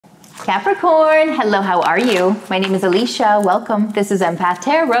Capricorn, hello, how are you? My name is Alicia, welcome. This is Empath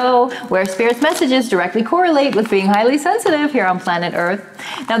Tarot, where Spirit's messages directly correlate with being highly sensitive here on planet Earth.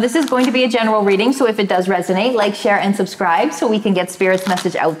 Now, this is going to be a general reading, so if it does resonate, like, share, and subscribe so we can get Spirit's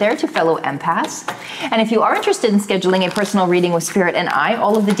message out there to fellow empaths. And if you are interested in scheduling a personal reading with Spirit and I,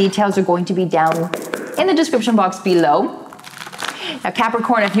 all of the details are going to be down in the description box below. Now,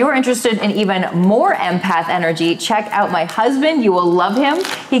 Capricorn, if you're interested in even more empath energy, check out my husband. You will love him.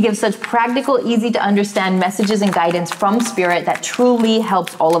 He gives such practical, easy to understand messages and guidance from Spirit that truly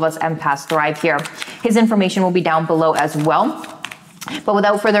helps all of us empaths thrive here. His information will be down below as well. But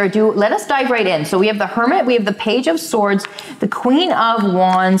without further ado, let us dive right in. So we have the Hermit, we have the Page of Swords, the Queen of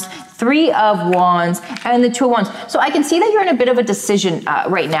Wands, Three of Wands, and the Two of Wands. So I can see that you're in a bit of a decision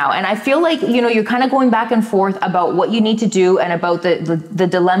right now. And I feel like, you know, you're kind of going back and forth about what you need to do and about the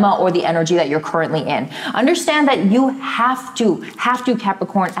dilemma or the energy that you're currently in. Understand that you have to,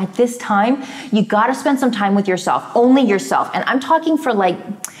 Capricorn, at this time, you got to spend some time with yourself, only yourself. And I'm talking for like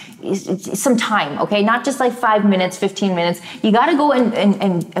some time, okay? Not just like 5 minutes, 15 minutes. You got to go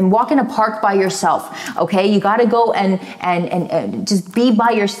and walk in a park by yourself, okay? You got to go and just be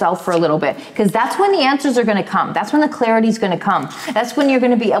by yourself for a little bit, because that's when the answers are going to come. That's when the clarity is going to come. That's when you're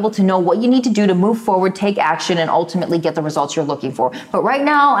going to be able to know what you need to do to move forward, take action, and ultimately get the results you're looking for. But right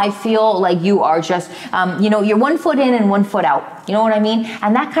now, I feel like you are just, you know, you're 1 foot in and 1 foot out. You know what I mean?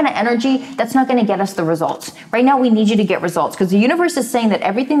 And that kind of energy, that's not going to get us the results. Right now, we need you to get results, because the universe is saying that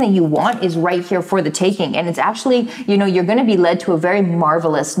everything that you want is right here for the taking. And it's actually, you know, you're going to be led to a very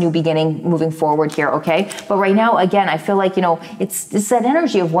marvelous new beginning moving forward here, okay? But right now, again, I feel like, you know, it's that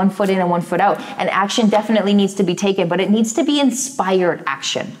energy of 1 foot in and 1 foot out. And action definitely needs to be taken, but it needs to be inspired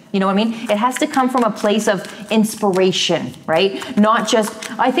action. You know what I mean? It has to come from a place of inspiration, right? Not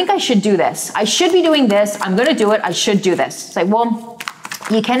just, I think I should do this. I should be doing this. I'm going to do it. I should do this. It's like, well,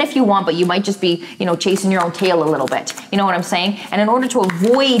 you can if you want, but you might just be, you know, chasing your own tail a little bit. You know what I'm saying? And in order to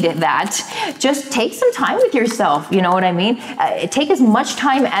avoid that, just take some time with yourself. You know what I mean? Take as much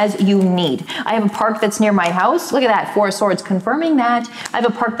time as you need. I have a park that's near my house. Look at that, Four of Swords confirming that. I have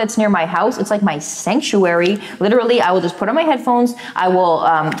a park that's near my house. It's like my sanctuary. Literally, I will just put on my headphones. I will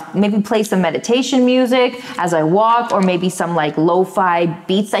maybe play some meditation music as I walk, or maybe some like lo-fi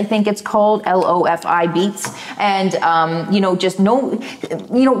beats, I think it's called, L-O-F-I beats. And, you know, just know,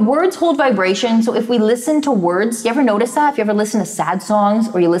 you know, words hold vibration. So if we listen to words, you ever notice that? If you ever listen to sad songs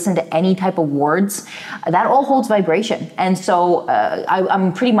or you listen to any type of words, that all holds vibration. And so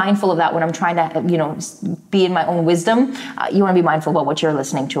I'm pretty mindful of that when I'm trying to, you know, be in my own wisdom. You want to be mindful about what you're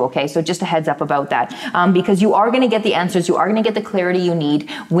listening to, okay? So just a heads up about that, because you are going to get the answers. You are going to get the clarity you need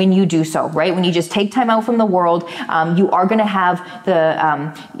when you do so, right? When you just take time out from the world, you are going to have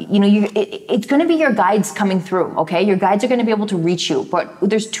the, you know, it's going to be your guides coming through, okay? Your guides are going to be able to reach you. But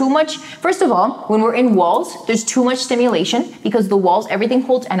there's too much, first of all, when we're in walls, there's too much stimulation, because the walls, everything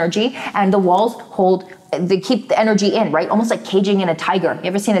holds energy, and the walls they keep the energy in, right? Almost like caging in a tiger. You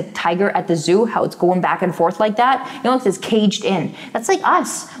ever seen a tiger at the zoo, how it's going back and forth like that? You know, it's caged in. That's like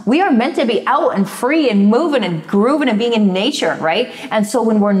us. We are meant to be out and free and moving and grooving and being in nature, right? And so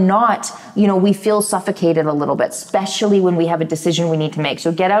when we're not, you know, we feel suffocated a little bit, especially when we have a decision we need to make.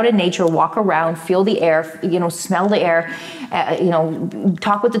 So get out in nature, walk around, feel the air, you know, smell the air, you know,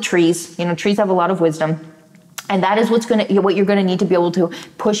 talk with the trees. You know, trees have a lot of wisdom. And that is what you're going to need to be able to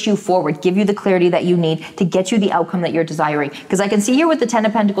push you forward, give you the clarity that you need to get you the outcome that you're desiring. Because I can see here with the Ten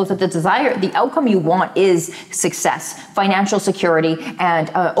of Pentacles that the outcome you want is success, financial security, and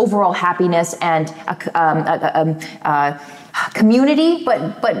overall happiness, and community,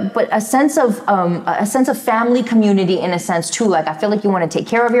 but a sense of family community in a sense too. Like, I feel like you want to take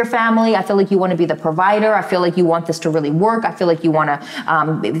care of your family. I feel like you want to be the provider. I feel like you want this to really work. I feel like you want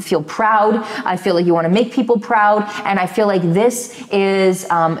to feel proud. I feel like you want to make people proud. And I feel like this is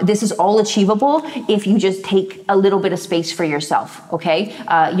all achievable if you just take a little bit of space for yourself. Okay,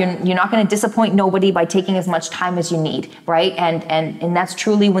 you're not going to disappoint nobody by taking as much time as you need, right? And that's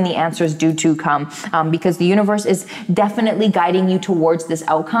truly when the answers do come, because the universe is definitely guiding you towards this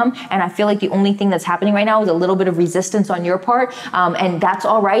outcome. And I feel like the only thing that's happening right now is a little bit of resistance on your part. And that's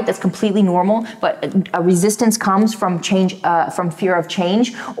all right. That's completely normal. But a resistance comes from change, from fear of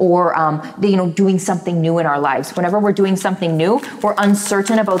change, or, you know, doing something new in our lives. Whenever we're doing something new, we're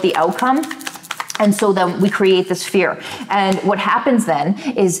uncertain about the outcome. And so then we create this fear. And what happens then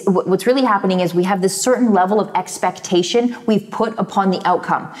is, what's really happening is we have this certain level of expectation we've put upon the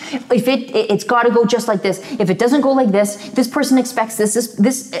outcome. If it's got to go just like this. If it doesn't go like this person expects this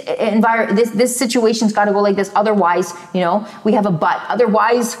situation's got to go like this. Otherwise, you know, we have a but.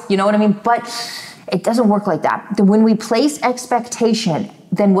 Otherwise, you know what I mean? But it doesn't work like that. When we place expectation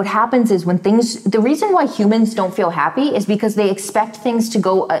then what happens is the reason why humans don't feel happy is because they expect things to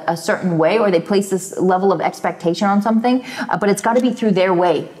go a certain way, or they place this level of expectation on something, but it's got to be through their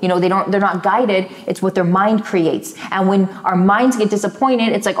way. They're not guided. It's what their mind creates. And when our minds get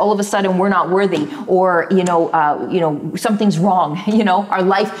disappointed, it's like all of a sudden we're not worthy, or, something's wrong, our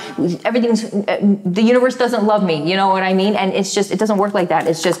life, the universe doesn't love me. You know what I mean? And it doesn't work like that.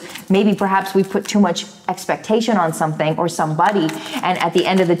 It's just maybe perhaps we put too much expectation on something or somebody, and at the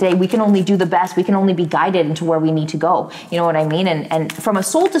end of the day, we can only do the best. We can only be guided into where we need to go. You know what I mean? And from a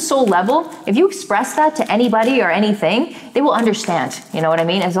soul to soul level, if you express that to anybody or anything, they will understand. You know what I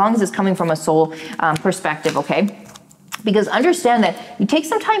mean? As long as it's coming from a soul perspective, okay? Because understand that you take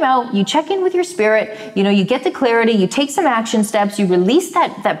some time out, you check in with your spirit, you get the clarity, you take some action steps, you release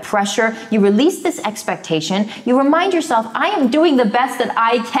that pressure, you release this expectation, you remind yourself, I am doing the best that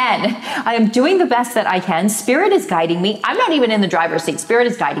I can. I am doing the best that I can. Spirit is guiding me. I'm not even in the driver's seat. Spirit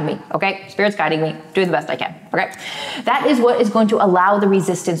is guiding me, okay? Spirit's guiding me, doing the best I can, okay? That is what is going to allow the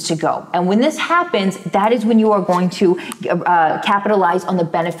resistance to go. And when this happens, that is when you are going to capitalize on the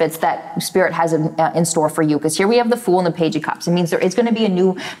benefits that Spirit has in store for you. Because here we have the Fool and the Page of Cups. It means there is going to be a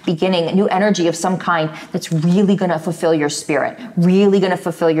new beginning, a new energy of some kind that's really going to fulfill your spirit, really going to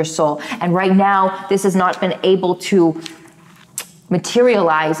fulfill your soul. And right now, this has not been able to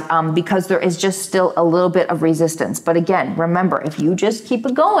materialize because there is just still a little bit of resistance. But again, remember, if you just keep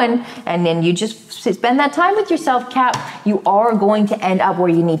it going and then you just spend that time with yourself, Cap, you are going to end up where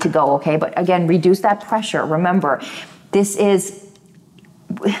you need to go, okay? But again, reduce that pressure. Remember,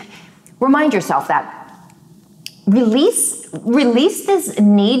 remind yourself that Release this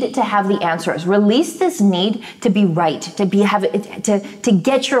need to have the answers. Release this need to be right, to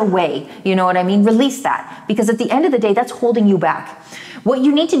get your way. You know what I mean? Release that, because at the end of the day, that's holding you back. What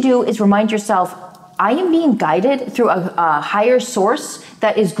you need to do is remind yourself, I am being guided through a higher source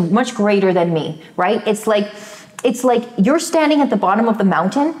that is much greater than me, right? It's like you're standing at the bottom of the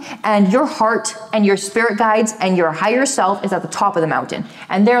mountain and your heart and your spirit guides and your higher self is at the top of the mountain.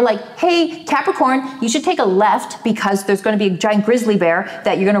 And they're like, hey, Capricorn, you should take a left because there's going to be a giant grizzly bear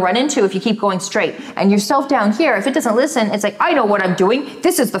that you're going to run into if you keep going straight. And yourself down here, if it doesn't listen, it's like, I know what I'm doing.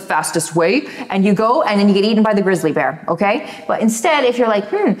 This is the fastest way. And you go and then you get eaten by the grizzly bear, okay? But instead, if you're like,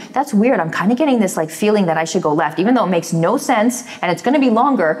 that's weird. I'm kind of getting this like feeling that I should go left, even though it makes no sense and it's going to be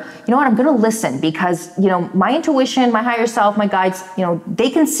longer. You know what? I'm going to listen because, my intuition, my higher self, my guides, they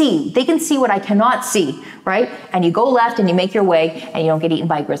can see what I cannot see, right? And you go left and you make your way and you don't get eaten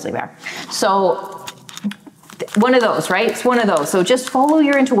by a grizzly bear. So one of those, right? It's one of those. So just follow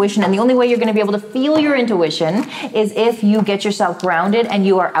your intuition. And the only way you're going to be able to feel your intuition is if you get yourself grounded and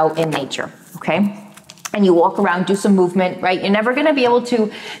you are out in nature. Okay. And you walk around, do some movement, right? You're never going to be able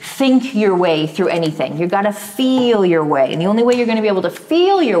to think your way through anything. You've got to feel your way. And the only way you're going to be able to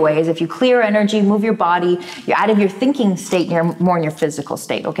feel your way is if you clear energy, move your body, you're out of your thinking state and you're more in your physical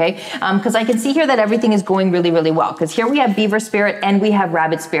state, okay? Because I can see here that everything is going really, really well. Because here we have beaver spirit and we have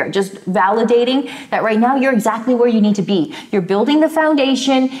rabbit spirit. Just validating that right now you're exactly where you need to be. You're building the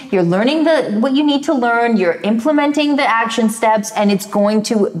foundation, you're learning what you need to learn, you're implementing the action steps, and it's going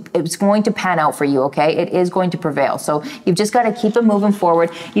to pan out for you, okay? It is going to prevail. So you've just got to keep it moving forward.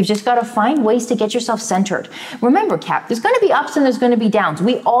 You've just got to find ways to get yourself centered. Remember, Cap, there's going to be ups and there's going to be downs.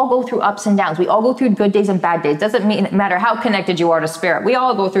 We all go through ups and downs. We all go through good days and bad days. Doesn't matter how connected you are to spirit. We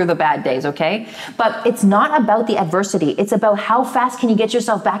all go through the bad days, okay? But it's not about the adversity. It's about how fast can you get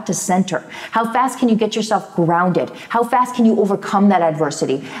yourself back to center? How fast can you get yourself grounded? How fast can you overcome that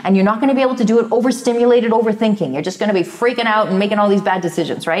adversity? And you're not going to be able to do it overstimulated, overthinking. You're just going to be freaking out and making all these bad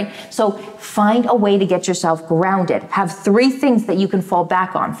decisions, right? So find a way to get yourself grounded. Have 3 things that you can fall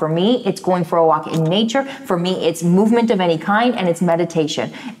back on. For me, it's going for a walk in nature. For me, it's movement of any kind, and it's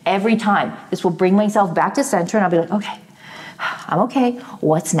meditation. Every time, this will bring myself back to center, and I'll be like, okay, I'm okay.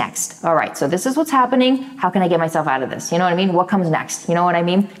 What's next? All right, so this is what's happening. How can I get myself out of this? You know what I mean? What comes next? You know what I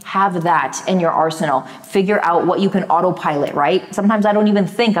mean? Have that in your arsenal. Figure out what you can autopilot, right? Sometimes I don't even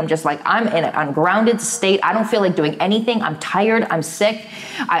think. I'm just like, I'm in an ungrounded state. I don't feel like doing anything. I'm tired. I'm sick.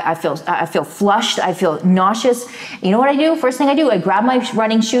 I feel flushed. I feel nauseous. You know what I do? First thing I do, I grab my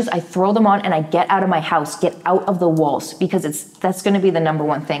running shoes, I throw them on, and I get out of my house, get out of the walls, because that's going to be the number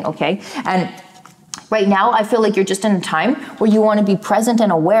one thing, okay? And right now, I feel like you're just in a time where you want to be present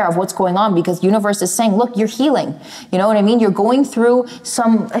and aware of what's going on, because universe is saying, look, you're healing. You know what I mean? You're going through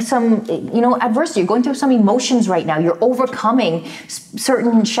some adversity. You're going through some emotions right now. You're overcoming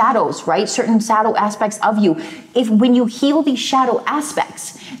certain shadows, right? Certain shadow aspects of you. When you heal these shadow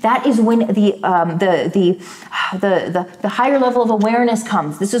aspects, That is when the higher level of awareness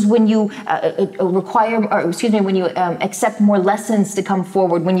comes. This is when you when you accept more lessons to come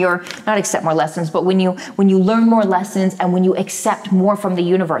forward. When you're not accept more lessons, but when you learn more lessons, and when you accept more from the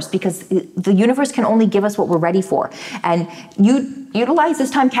universe, because the universe can only give us what we're ready for. And you utilize this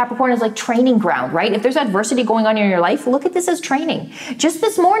time, Capricorn, as like training ground, right? If there's adversity going on in your life, look at this as training. Just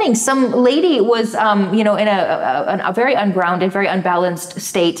this morning, some lady was, in a very ungrounded, very unbalanced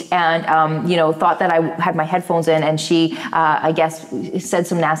state, and, thought that I had my headphones in, and she, I guess, said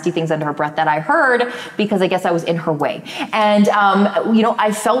some nasty things under her breath that I heard, because I guess I was in her way. And,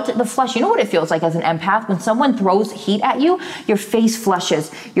 I felt the flush. You know what it feels like as an empath? When someone throws heat at you, your face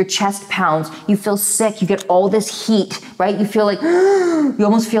flushes, your chest pounds, you feel sick, you get all this heat, right? You feel like, you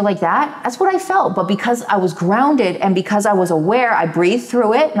almost feel like that. That's what I felt. But because I was grounded and because I was aware, I breathed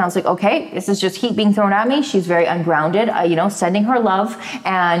through it, and I was like, okay, this is just heat being thrown at me. She's very ungrounded, sending her love,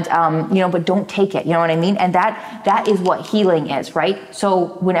 and, but don't take it. You know what I mean? And that is what healing is, right?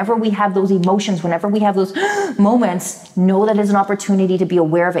 So whenever we have those emotions, whenever we have those moments, know that is an opportunity to be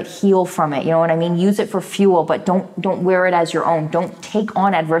aware of it, heal from it. You know what I mean? Use it for fuel, but don't wear it as your own. Don't take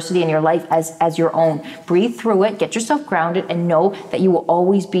on adversity in your life as your own. Breathe through it, get yourself grounded, and know that you will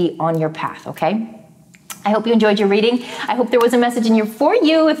always be on your path, okay? I hope you enjoyed your reading. I hope there was a message in here for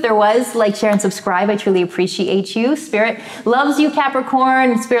you. If there was, like, share, and subscribe. I truly appreciate you. Spirit loves you,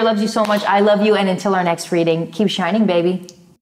 Capricorn. Spirit loves you so much. I love you. And until our next reading, keep shining, baby.